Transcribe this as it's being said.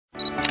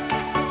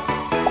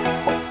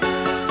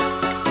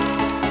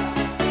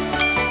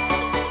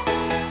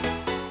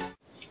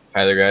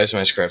Hi there guys,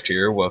 DwarfCraft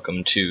here.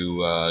 Welcome to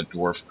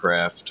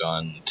DwarfCraft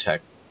on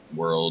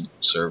TechWorld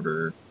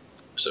server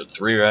episode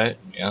 3, right?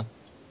 Yeah?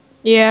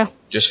 Yeah.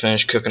 Just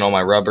finished cooking all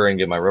my rubber and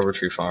get my rubber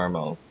tree farm.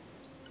 I'll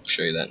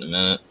show you that in a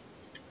minute.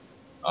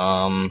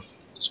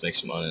 Let's make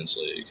some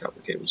uninsulated copper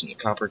cables in the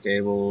copper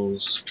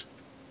cables.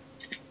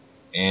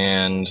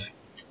 And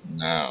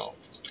now,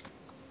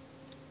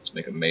 let's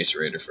make a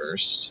macerator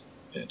first.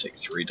 Gonna take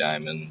 3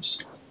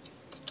 diamonds.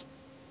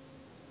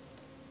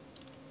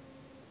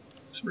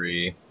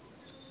 3.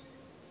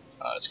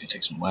 It's gonna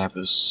take some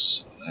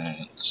lapis, some of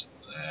that,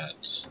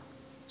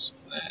 some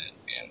of that,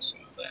 and some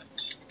of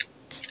that.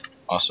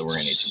 Also, we're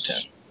gonna need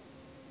some tin.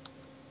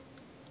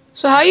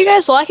 So how are you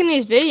guys liking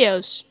these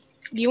videos?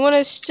 Do you want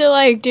us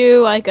to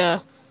do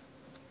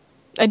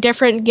a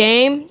different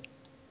game?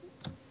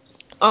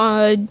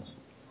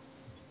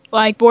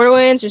 Like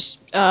Borderlands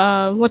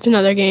or what's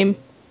another game?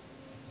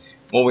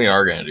 Well, we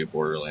are gonna do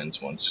Borderlands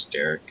once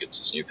Derek gets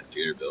his new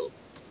computer built.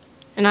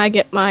 And I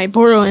get my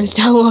Borderlands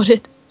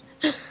downloaded.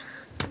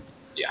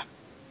 Yeah.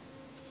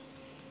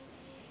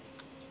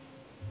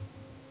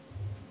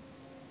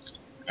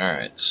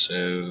 Alright,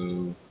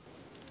 so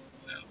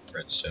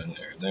redstone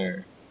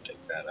there. Take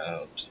that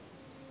out.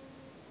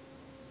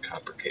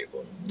 Copper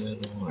cable in the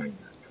middle.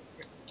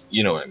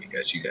 You know what I mean,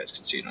 guys. You guys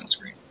can see it on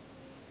screen.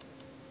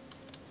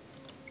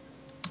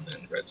 And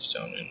then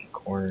redstone in the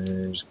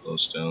corners,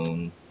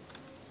 glowstone,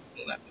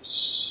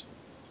 lapis,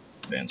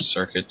 advanced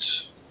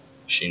circuit,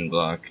 machine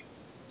block,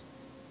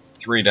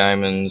 3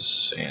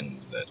 diamonds, and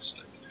that's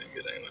not gonna be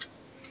good anyway.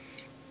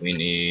 We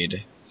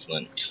need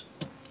flint.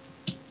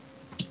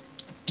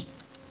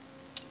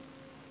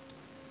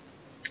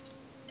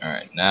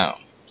 Alright, now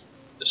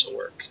this will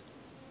work.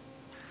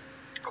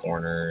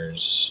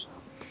 Corners,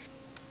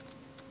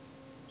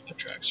 a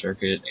track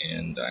circuit,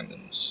 and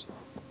diamonds.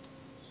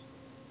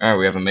 Alright,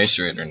 we have a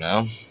macerator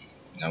now.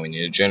 Now we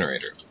need a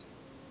generator.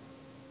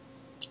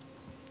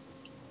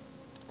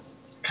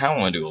 I kinda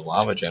wanna do a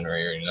lava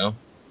generator, you know?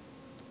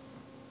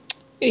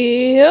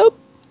 Yep.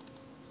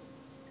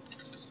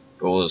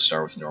 But we'll just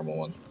start with a normal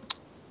one.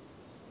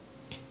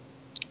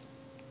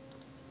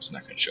 It's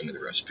not gonna show me the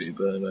recipe,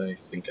 but I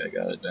think I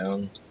got it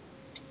down.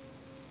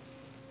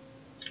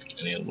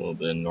 I need a little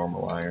bit of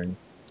normal iron.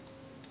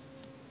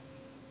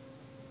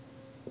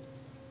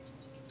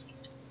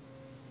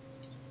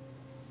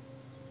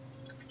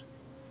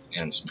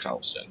 And some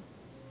cobblestone.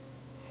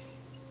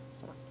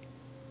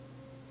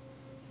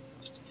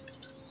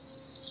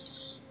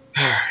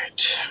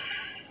 Alright.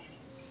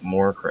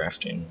 More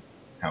crafting.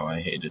 How I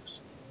hate it.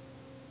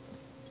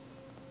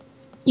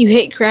 You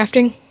hate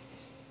crafting?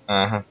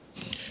 Uh-huh.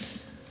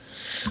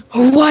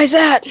 Why is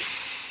that?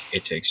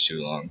 It takes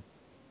too long.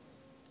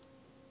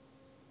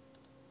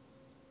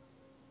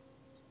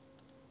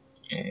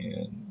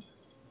 And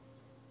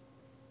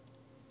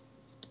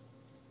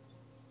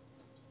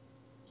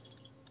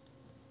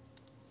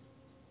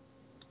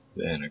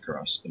then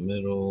across the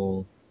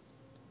middle.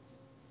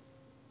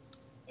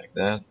 Like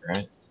that,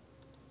 right?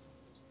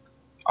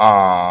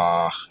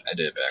 Ah, I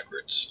did it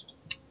backwards.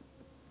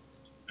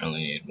 I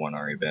only need 1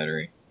 RE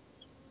battery.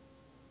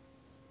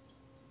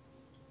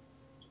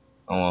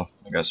 Oh well,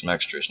 I got some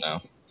extras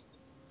now.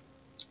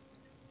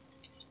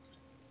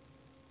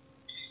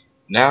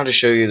 Now to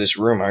show you this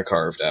room I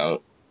carved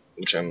out,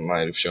 which I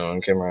might have shown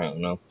on camera, I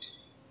don't know,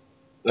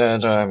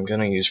 that I'm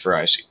gonna use for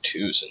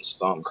IC2 since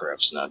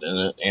DwarfCraft's not in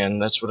it,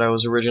 and that's what I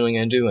was originally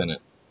gonna do in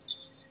it.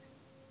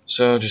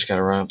 So just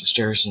gotta run up the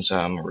stairs since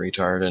I'm a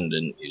retard and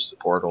didn't use the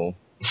portal.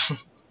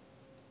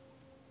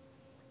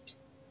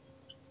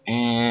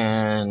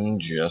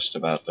 And just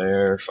about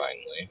there,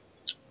 finally.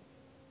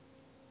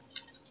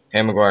 Hey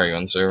McGuire, you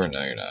on the server?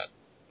 No, you're not.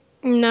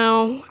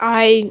 No,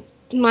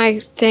 my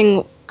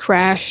thing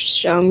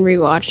crashed, so I'm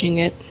rewatching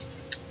it.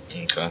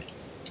 Okay.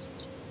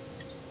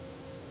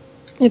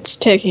 It's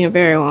taking a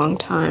very long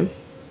time.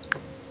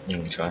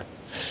 Okay.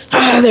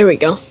 There we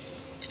go.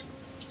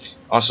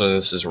 Also,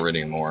 this is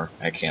iridium ore.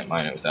 I can't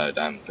mine it without a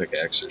diamond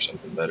pickaxe or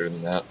something better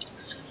than that.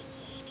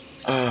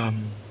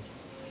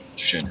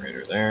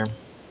 Generator there.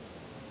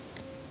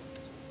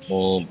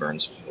 We'll burn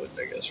some wood,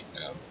 I guess, for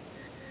now.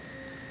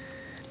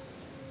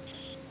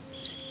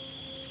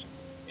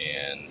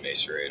 And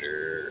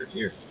macerator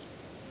here.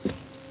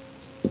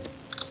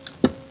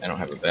 I don't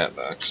have a bat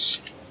box.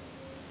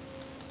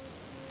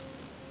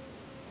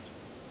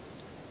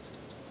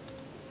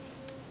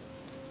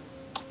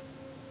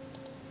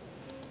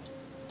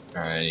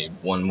 Alright, I need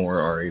 1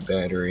 more RE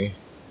battery.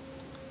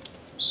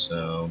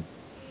 So,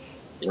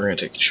 we're gonna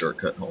take the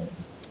shortcut home.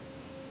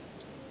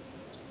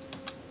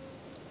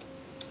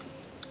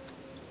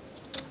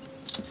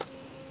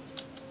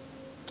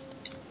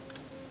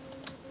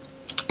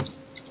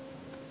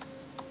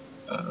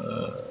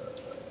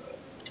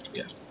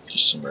 Yeah,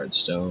 just some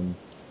redstone.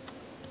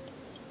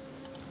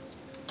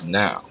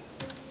 Now,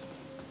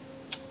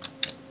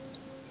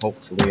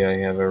 hopefully I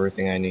have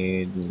everything I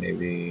need,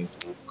 maybe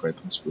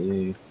quite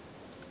possibly.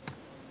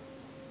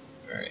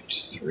 Alright,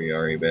 3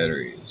 RE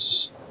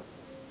batteries.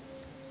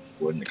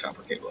 Wood and the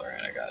copper cable,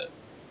 alright, I got it.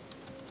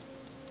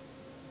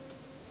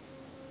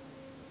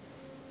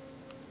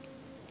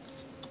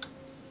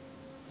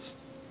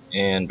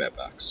 And bed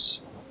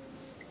box.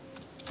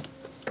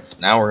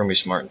 Now we're gonna be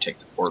smart and take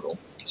the portal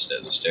instead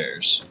of the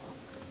stairs.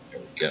 There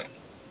we go.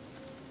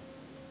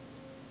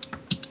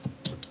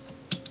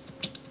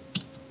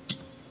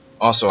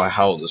 Also, I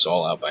hollowed this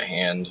all out by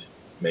hand,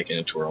 making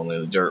it to where only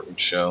the dirt would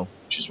show,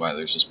 which is why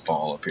there's this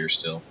ball up here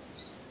still.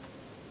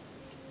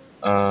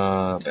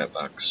 Bed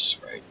box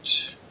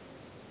right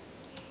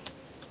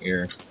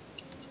here.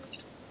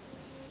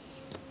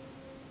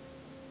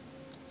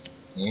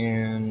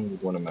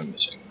 And what am I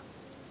missing?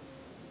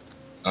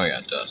 Oh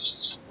yeah,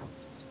 dusts.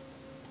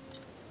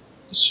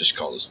 Let's just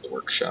call this the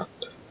workshop.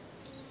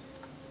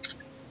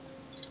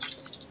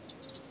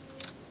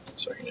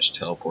 So I can just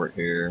teleport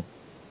here.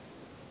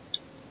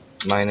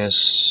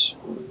 Minus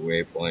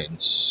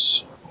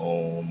waypoints,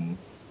 home,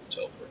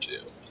 teleport to.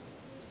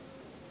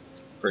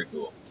 Pretty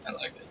cool. I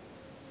like it.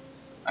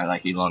 I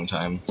like it long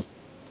time.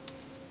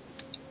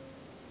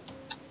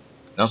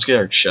 Now let's get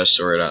our chest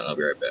sorted out and I'll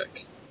be right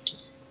back.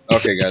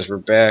 Okay guys, we're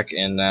back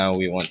and now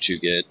we want to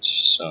get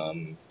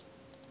some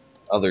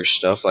other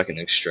stuff like an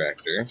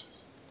extractor.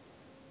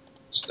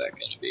 What's that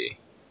gonna be?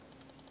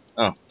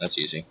 Oh, that's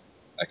easy.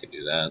 I can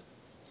do that.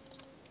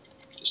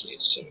 Just need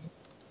some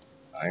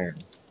iron.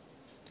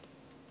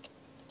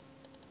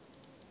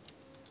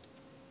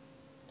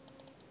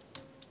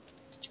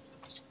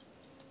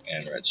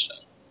 And redstone.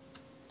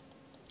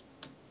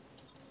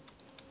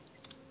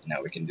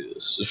 Now we can do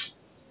this.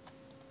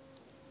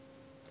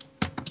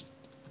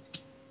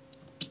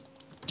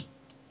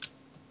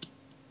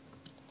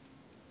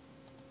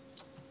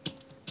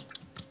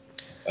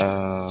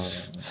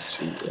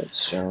 2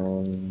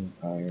 redstone,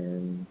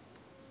 iron,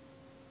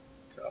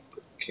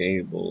 copper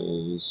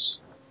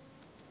cables,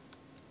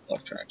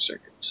 electronic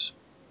circuits.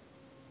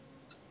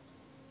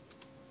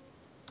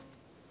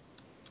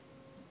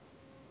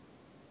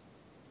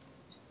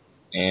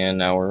 And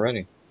now we're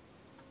ready.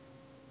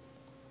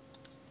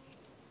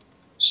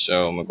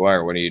 So,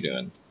 McGuire, what are you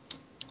doing?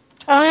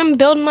 I'm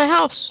building my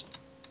house.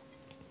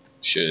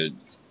 Should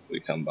we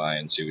come by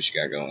and see what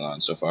you got going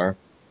on so far?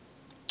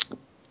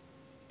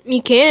 You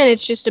can,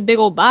 it's just a big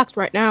old box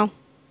right now.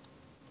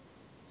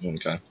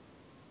 Okay.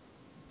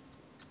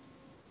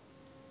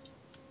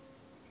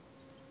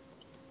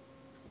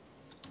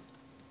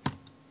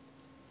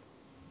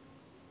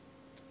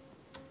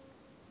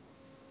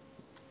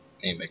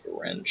 Need to make a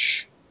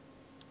wrench.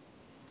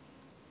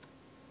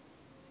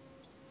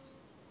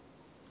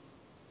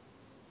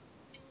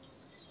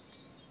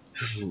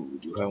 Ooh,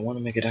 do I want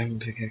to make a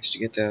diamond pickaxe to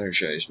get that, or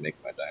should I just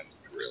make my diamond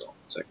drill?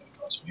 What's that going to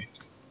cost me?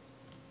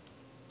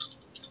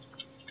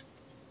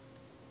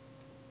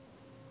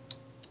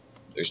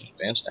 There's an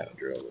advanced diamond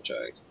drill, which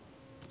I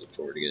look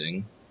forward to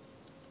getting.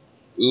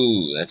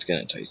 Ooh, that's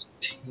gonna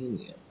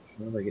titanium.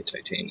 How do I get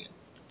titanium?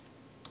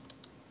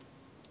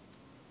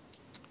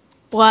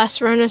 Blast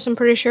furnace, I'm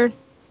pretty sure.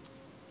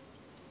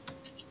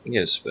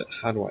 Yes, but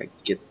how do I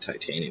get the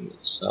titanium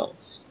itself?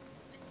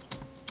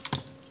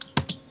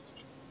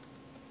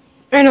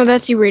 I know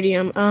that's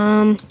iridium.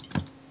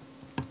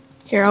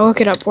 Here, I'll look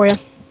it up for you.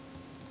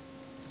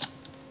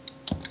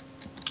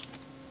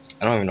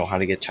 I don't even know how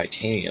to get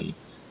titanium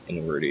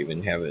in order to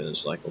even have it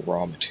as like a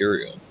raw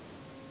material.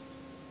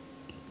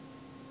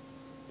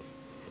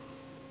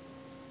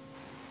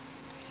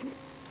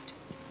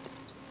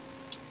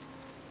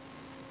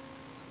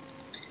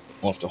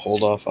 I'll have to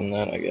hold off on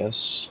that, I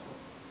guess.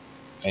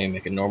 I need to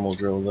make a normal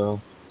drill though.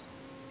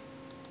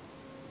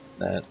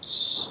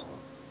 That's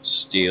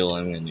steel.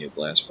 I'm gonna need a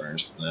blast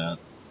furnace for that.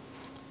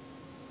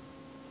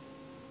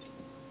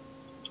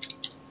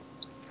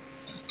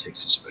 And it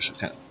takes a special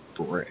kind of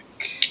brick.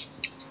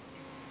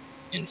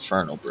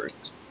 Infernal brick.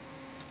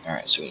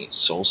 Alright, so we need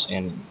soul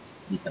sand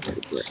and nether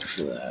brick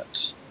for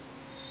that.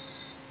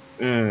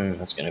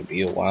 That's gonna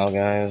be a while,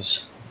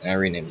 guys. I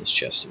renamed this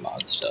chest to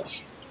mod stuff.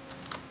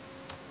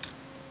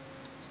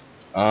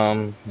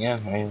 Yeah,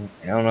 I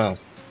don't know.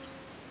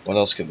 What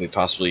else could we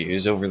possibly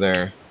use over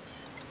there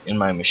in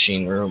my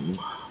machine room?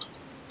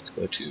 Let's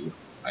go to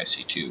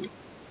IC2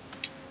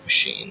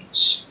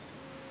 machines.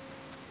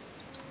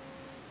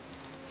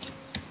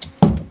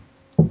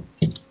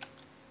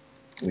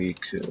 We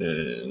could,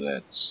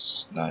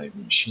 that's not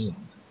even a machine,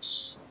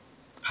 that's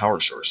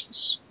power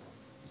sources.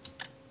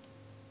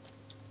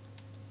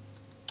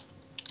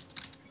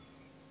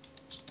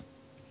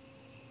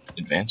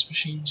 Advanced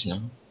machines?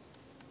 No.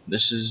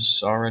 This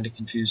has already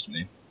confused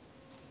me.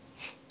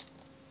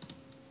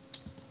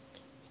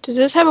 Does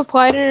this have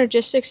applied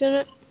energistics in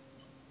it?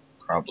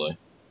 Probably.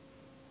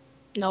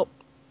 Nope.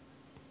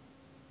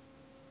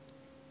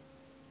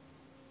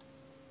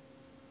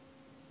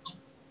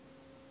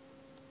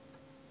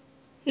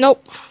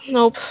 Nope.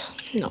 Nope.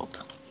 Nope.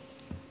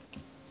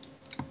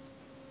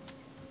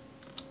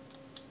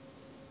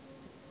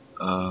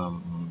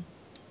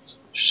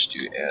 Just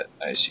do add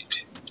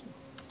IC2.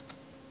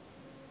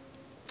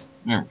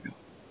 There we go.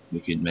 We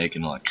could make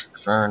an electric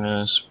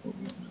furnace, but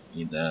we don't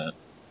need that.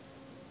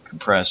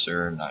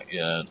 Compressor, not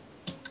yet.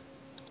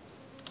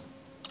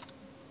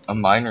 A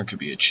miner could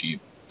be a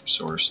cheap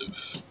source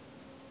of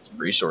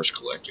resource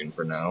collecting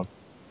for now.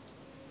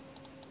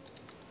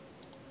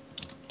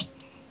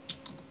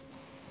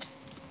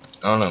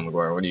 I don't know,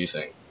 McGuire, what do you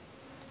think?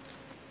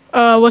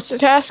 What's the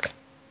task?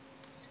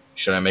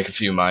 Should I make a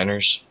few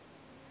miners?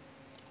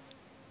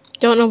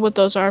 Don't know what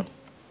those are.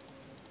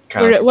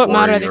 Kind of like a What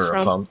mod are quarry they or a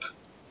from? pump?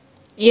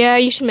 Yeah,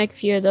 you should make a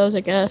few of those,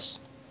 I guess.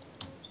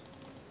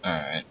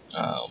 Alright,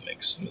 I'll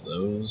make some of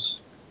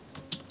those.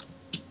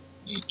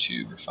 Need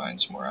to refine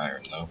some more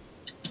iron, though.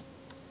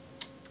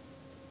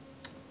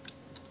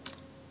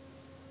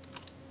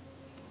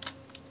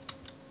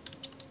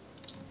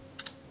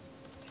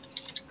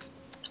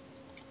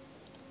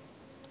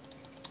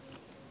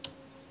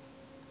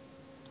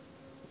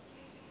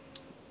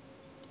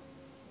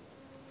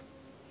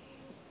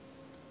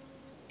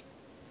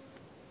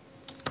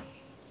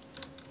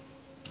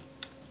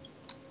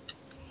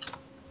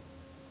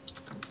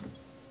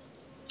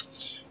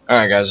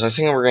 Alright guys, I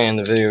think we're going to end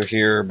the video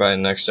here. By the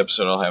next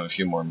episode I'll have a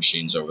few more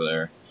machines over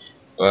there.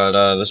 But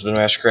this has been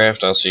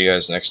DwarfCraft. I'll see you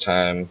guys next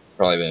time.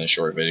 Probably been a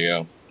short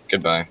video.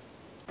 Goodbye.